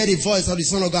dead hear the voice of the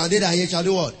Son of God, and they that hear shall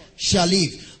do what? Shall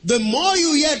live. The more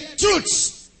you hear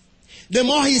truths, the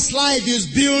more his life is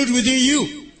built within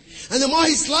you. And the more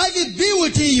his life is built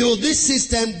within you, this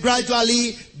system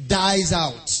gradually dies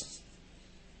out.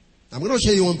 I'm going to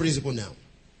show you one principle now.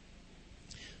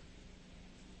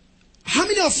 How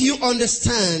many of you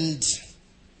understand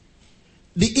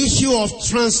the issue of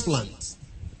transplant?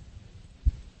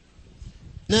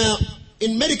 Now,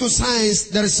 in medical science,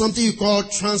 there is something you call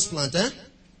transplant.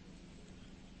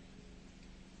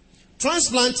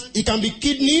 Transplant, it can be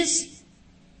kidneys.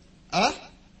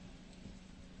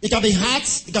 It can be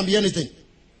hearts. It can be anything.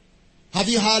 Have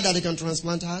you heard that they can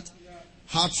transplant heart? Yeah.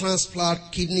 Heart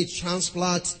transplant, kidney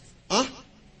transplant,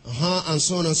 and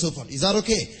so on and so forth. Is that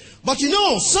okay? But you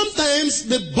know, sometimes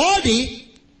the body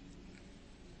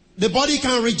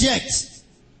can reject.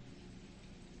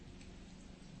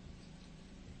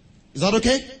 Is that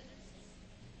okay?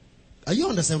 Are you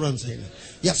understand what I'm saying?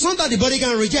 Yeah, sometimes the body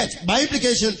can reject. By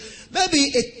implication,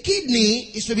 maybe a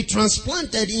kidney is to be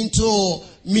transplanted into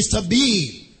Mr.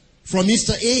 B from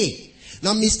Mr. A.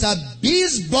 Now, Mr.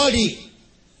 B's body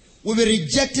will be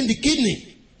rejecting the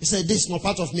kidney. He said, this is not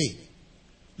part of me.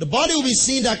 The body will be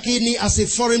seeing that kidney as a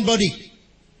foreign body.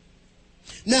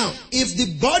 Now, if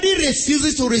the body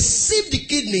refuses to receive the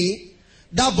kidney,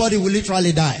 that body will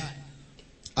literally die.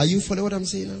 Are you following what I'm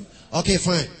saying now? Okay,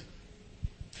 fine.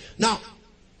 Now,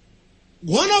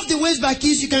 one of the ways by which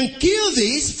you can kill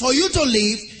this for you to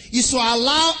live is to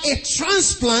allow a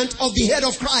transplant of the head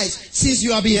of Christ since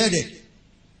you are beheaded.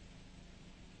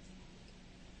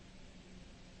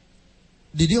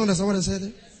 Did you understand what I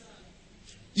said?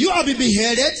 You have been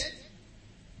beheaded.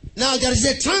 Now there is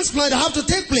a transplant that have to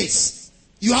take place.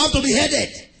 You have to be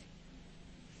headed.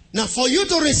 Now for you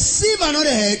to receive another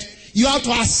head, you have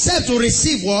to accept to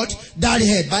receive what? That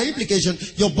head. By implication,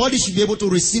 your body should be able to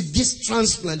receive this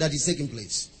transplant that is taking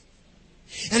place.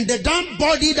 And the damn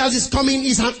body that is coming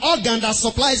is an organ that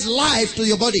supplies life to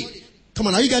your body. Come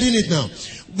on, are you getting it now?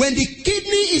 When the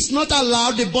kidney is not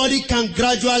allowed, the body can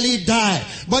gradually die.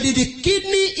 But if the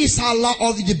kidney is allowed,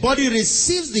 or the body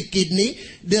receives the kidney,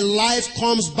 the life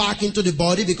comes back into the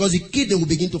body because the kidney will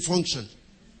begin to function.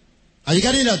 Are you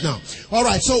getting that now?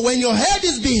 Alright, so when your head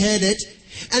is beheaded,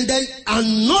 and then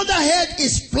another head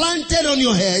is planted on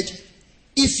your head,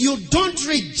 if you don't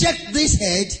reject this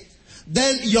head,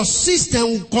 then your system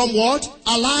will come what?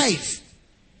 Alive.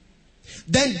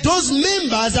 Then those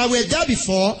members that were there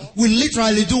before will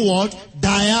literally do what?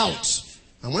 Die out.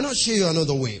 And why not show you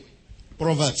another way?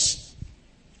 Proverbs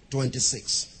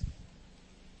 26.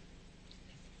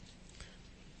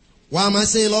 Why am I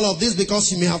saying all of this?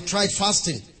 Because you may have tried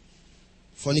fasting.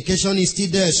 Fornication is still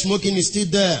there. Smoking is still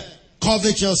there.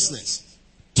 Covetousness.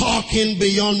 Talking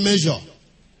beyond measure.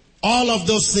 All of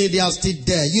those things, they are still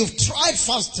there. You've tried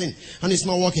fasting and it's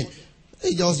not working.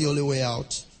 It's just the only way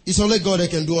out. It's only God that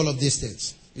can do all of these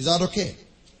things. Is that okay?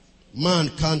 Man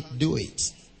can't do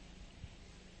it.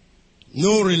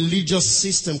 No religious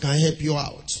system can help you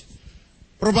out.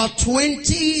 Proverbs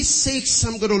 26,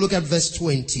 I'm going to look at verse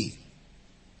 20.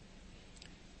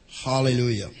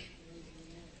 Hallelujah.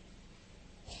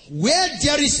 Where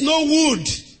there is no wood,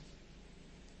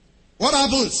 what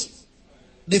happens?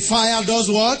 The fire does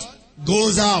what?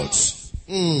 Goes out.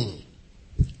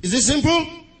 Is it simple?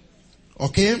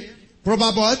 Okay.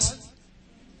 Proverbs what?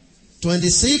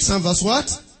 26 and verse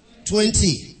what?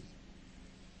 20.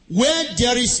 Where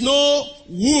there is no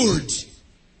wood,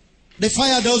 the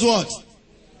fire does what?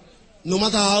 No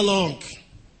matter how long.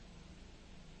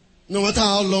 No matter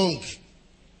how long.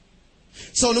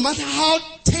 So no matter how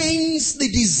tense the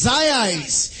desire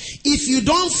is, if you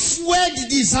don't fuel the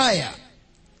desire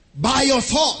by your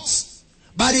thoughts,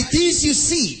 by the things you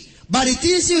see, by the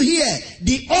things you hear,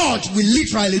 the urge will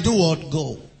literally do what?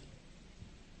 Go.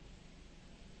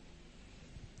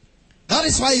 That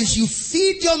is why you should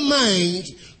feed your mind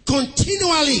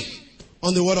continually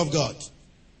on the Word of God.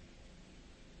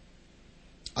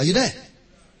 Are you there?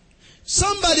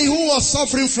 Somebody who was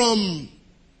suffering from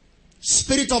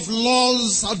spirit of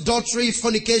lust, adultery,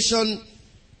 fornication,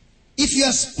 if you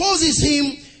expose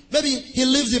him, maybe he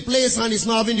leaves the place and is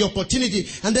not having the opportunity,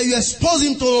 and then you expose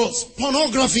him to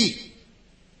pornography,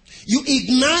 you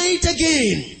ignite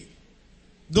again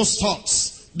those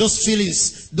thoughts, those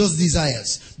feelings, those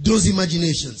desires, those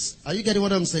imaginations. Are you getting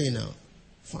what I'm saying now?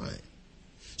 Fine.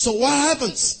 So what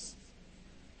happens?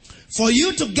 For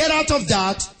you to get out of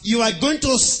that, you are going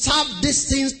to starve these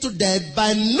things to death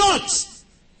by not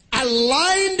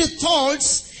allowing the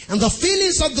thoughts and the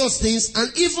feelings of those things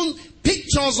and even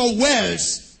pictures or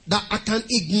words that can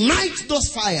ignite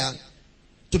those fire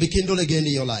to be kindled again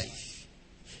in your life.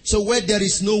 So where there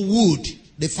is no wood,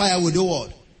 the fire will do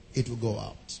what? It will go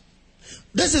out.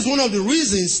 This is one of the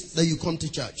reasons that you come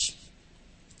to church.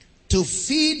 To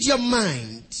feed your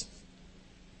mind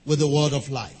with the word of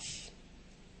life.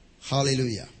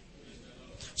 Hallelujah.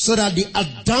 So that the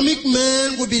Adamic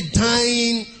man will be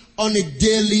dying on a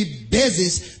daily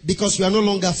basis because you are no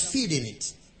longer feeding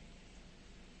it.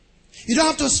 You don't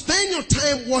have to spend your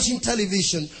time watching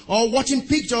television or watching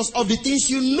pictures of the things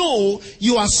you know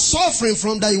you are suffering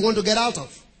from that you want to get out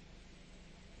of.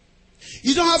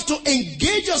 You don't have to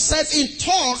engage yourself in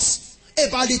talks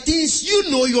about the things you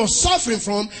know you are suffering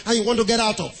from and you want to get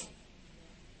out of.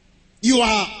 You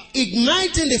are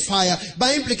igniting the fire.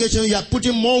 By implication, you are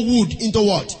putting more wood into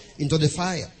what? Into the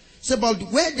fire. So, but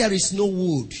where there is no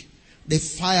wood, the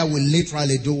fire will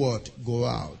literally do what? Go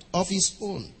out of its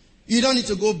own. You don't need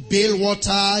to go bail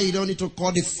water. You don't need to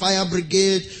call the fire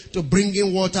brigade to bring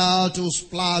in water, to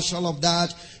splash, all of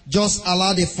that. Just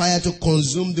allow the fire to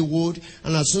consume the wood.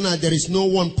 And as soon as there is no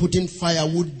one putting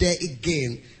firewood there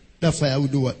again, the fire will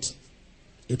do what?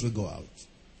 It will go out.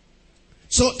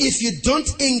 So if you don't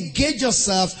engage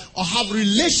yourself or have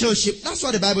relationship, that's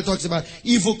what the Bible talks about.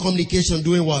 Evil communication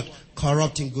doing what?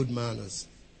 Corrupting good manners.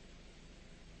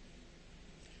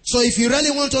 So if you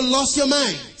really want to lose your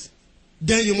mind,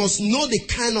 then you must know the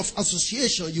kind of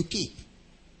association you keep.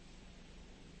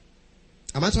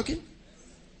 Am I talking?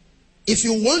 If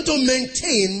you want to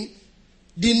maintain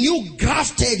the new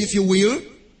grafted, if you will,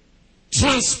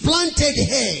 transplanted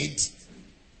head,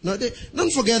 no,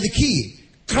 don't forget the key.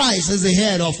 Christ is the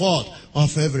head of what?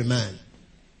 Of every man.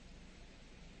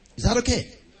 Is that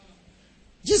okay?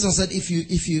 Jesus said,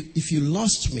 if you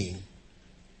lost me,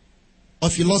 or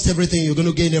if you lost everything, you're going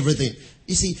to gain everything.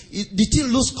 You see, the thing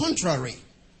looks contrary.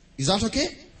 Is that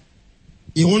okay?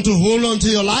 You want to hold on to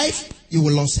your life, you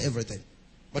will lose everything.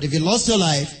 But if you lost your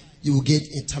life, you will get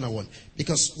eternal one.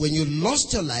 Because when you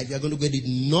lost your life, you are going to get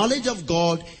the knowledge of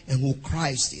God and who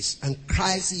Christ is. And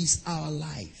Christ is our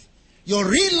life. Your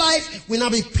real life will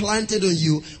not be planted on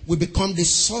you, will become the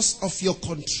source of your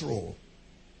control.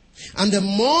 And the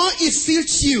more it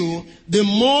fills you, the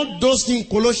more those in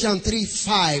Colossians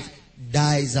 3:5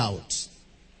 dies out.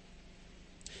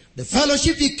 The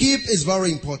fellowship you keep is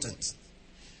very important.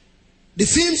 The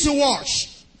films you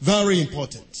watch, very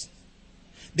important.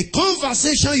 The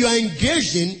conversation you are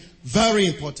engaged in, very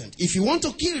important. If you want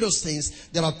to kill those things,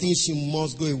 there are things you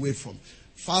must go away from.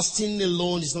 Fasting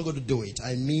alone is not going to do it.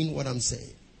 I mean what I'm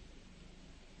saying.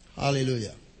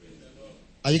 Hallelujah.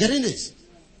 Are you getting this?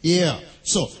 Yeah.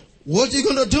 So, what are you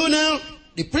going to do now?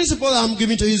 The principle I'm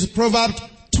giving to you is Proverbs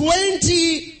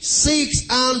 26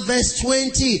 and verse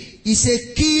 20. It's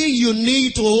a key you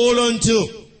need to hold on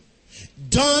to.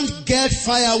 Don't get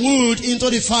firewood into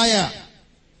the fire,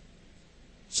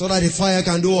 so that the fire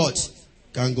can do what?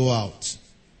 Can go out.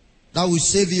 That will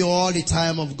save you all the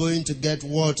time of going to get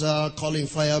water, calling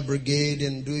fire brigade,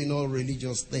 and doing all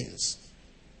religious things.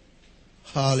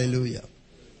 Hallelujah.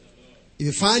 If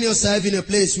you find yourself in a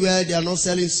place where they are not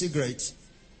selling cigarettes,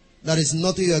 that is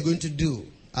nothing you are going to do.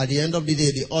 At the end of the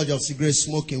day, the urge of cigarette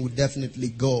smoking will definitely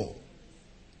go.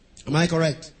 Am I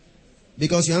correct?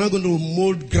 Because you are not going to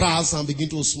mold grass and begin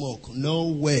to smoke. No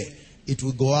way. It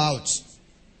will go out.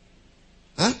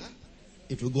 Huh?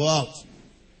 It will go out.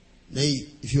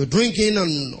 If you're drinking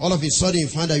and all of a sudden you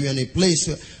find that you're in a place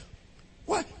where,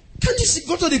 what? Can't you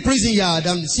go to the prison yard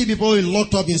and see people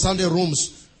locked up in Sunday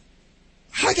rooms?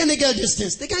 How can they get these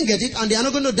things? They can't get it, and they are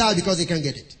not going to die because they can't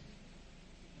get it.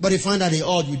 But you find that the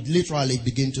urge will literally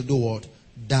begin to do what?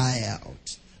 Die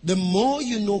out. The more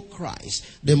you know Christ,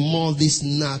 the more this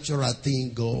natural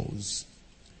thing goes.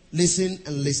 Listen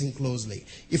and listen closely.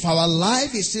 If our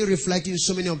life is still reflecting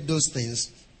so many of those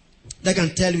things, they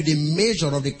can tell you the measure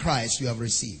of the Christ you have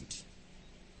received.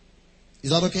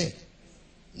 Is that okay?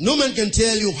 No man can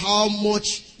tell you how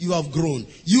much you have grown.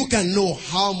 You can know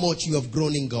how much you have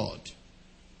grown in God.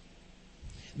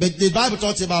 But the Bible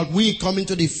talks about we coming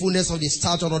to the fullness of the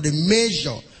stature or the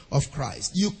measure of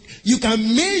Christ. You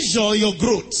can measure your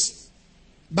growth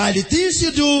by the things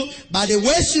you do, by the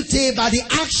words you take, by the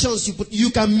actions you put.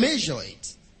 You can measure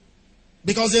it.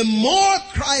 Because the more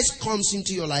Christ comes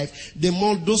into your life, the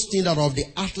more those things that are of the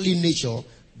earthly nature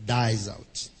dies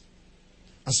out.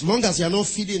 As long as you are not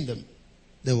feeding them,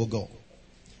 they will go.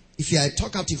 If you are a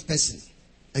talkative person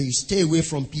and you stay away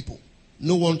from people,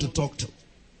 no one to talk to,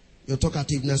 your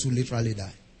talkativeness will literally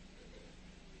die.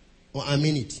 Or I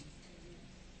mean it.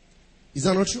 Is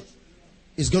that not true?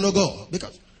 It's going to go.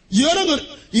 Because you're not going to,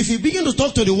 if you begin to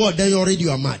talk to the world, then you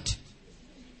are mad.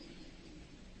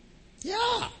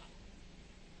 Yeah.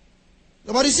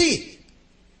 But you see,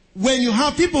 when you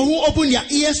have people who open their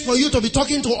ears for you to be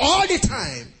talking to all the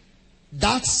time,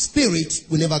 that spirit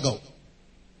will never go.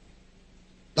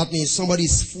 That means somebody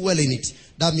is fueling it.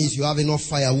 That means you have enough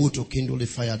firewood to kindle the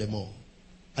fire the more.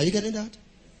 Are you getting that?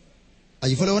 Are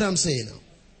you following what I'm saying now?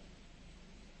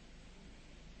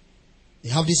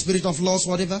 You have the spirit of loss,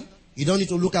 whatever. You don't need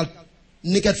to look at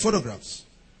naked photographs.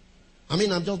 I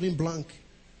mean, I'm just being blank.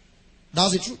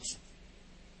 That's the truth.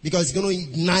 Because it's going to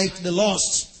ignite the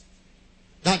lust.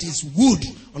 That is wood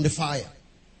on the fire.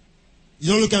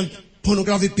 You don't look at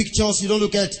pornographic pictures. You don't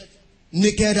look at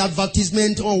naked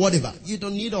advertisement or whatever. You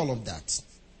don't need all of that.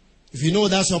 If you know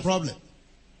that's your problem.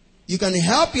 You can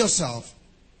help yourself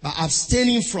by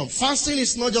abstaining from. Fasting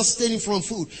is not just staying from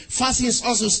food. Fasting is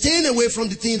also staying away from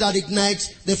the thing that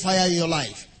ignites the fire in your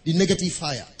life. The negative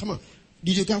fire. Come on.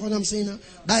 Did you get what I'm saying now?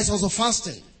 That is also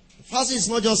fasting. Fasting is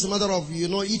not just a matter of,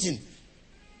 eating.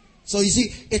 So you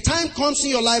see, a time comes in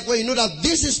your life where you know that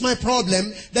this is my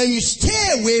problem, then you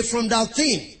stay away from that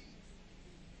thing.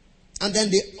 And then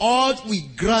the urge will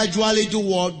gradually do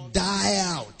what? Die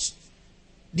out.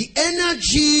 The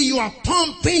energy you are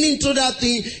pumping into that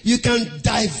thing, you can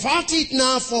divert it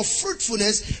now for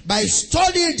fruitfulness by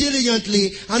studying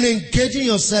diligently and engaging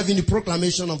yourself in the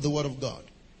proclamation of the Word of God.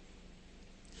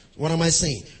 What am I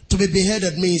saying? To be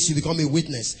beheaded means you become a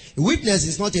witness. A witness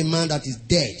is not a man that is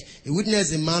dead. A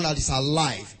witness is a man that is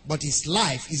alive. But his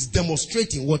life is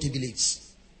demonstrating what he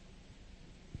believes.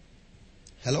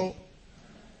 Hello?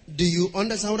 Do you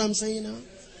understand what I'm saying now?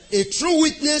 A true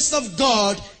witness of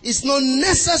God is not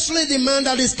necessarily the man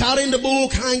that is carrying the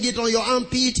book, hang it on your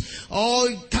armpit, or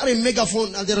carrying a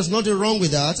megaphone. And there is nothing wrong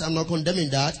with that. I'm not condemning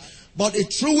that. But a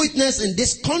true witness in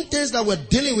this context that we're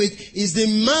dealing with is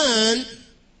the man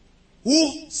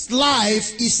whose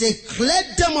life is a clear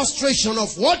demonstration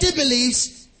of what he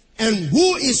believes and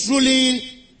who is ruling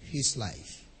his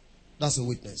life. That's a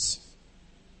witness.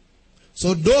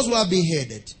 So those who are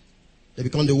beheaded, they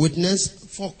become the witness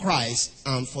for Christ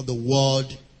and for the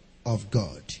word of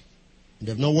God.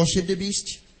 They have not worshipped the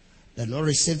beast. They have not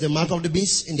received the mark of the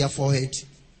beast in their forehead.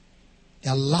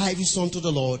 Their life is unto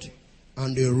the Lord,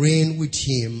 and they reign with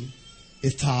him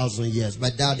 1,000 years.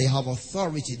 By that they have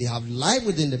authority. They have life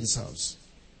within themselves.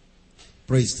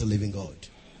 Praise the living God.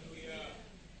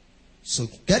 So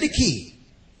get the key.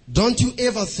 Don't you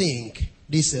ever think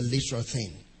this is a literal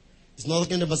thing. It's not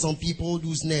talking about some people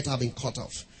whose net have been cut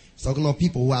off. It's talking about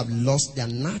people who have lost their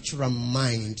natural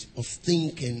mind of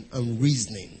thinking and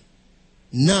reasoning.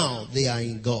 Now they are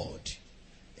in God.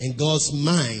 And God's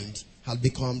mind has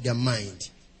become their mind.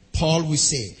 Paul will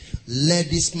say, let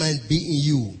this mind be in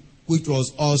you, which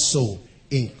was also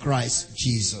in Christ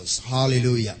Jesus.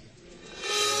 Hallelujah.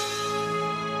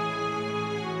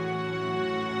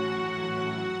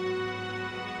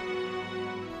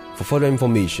 For further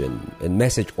information and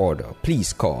message order,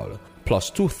 please call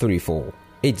 +234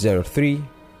 803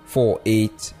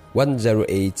 48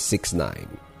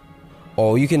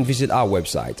 or you can visit our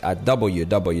website at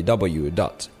www.gkai.net.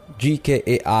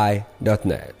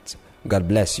 God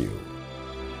bless you.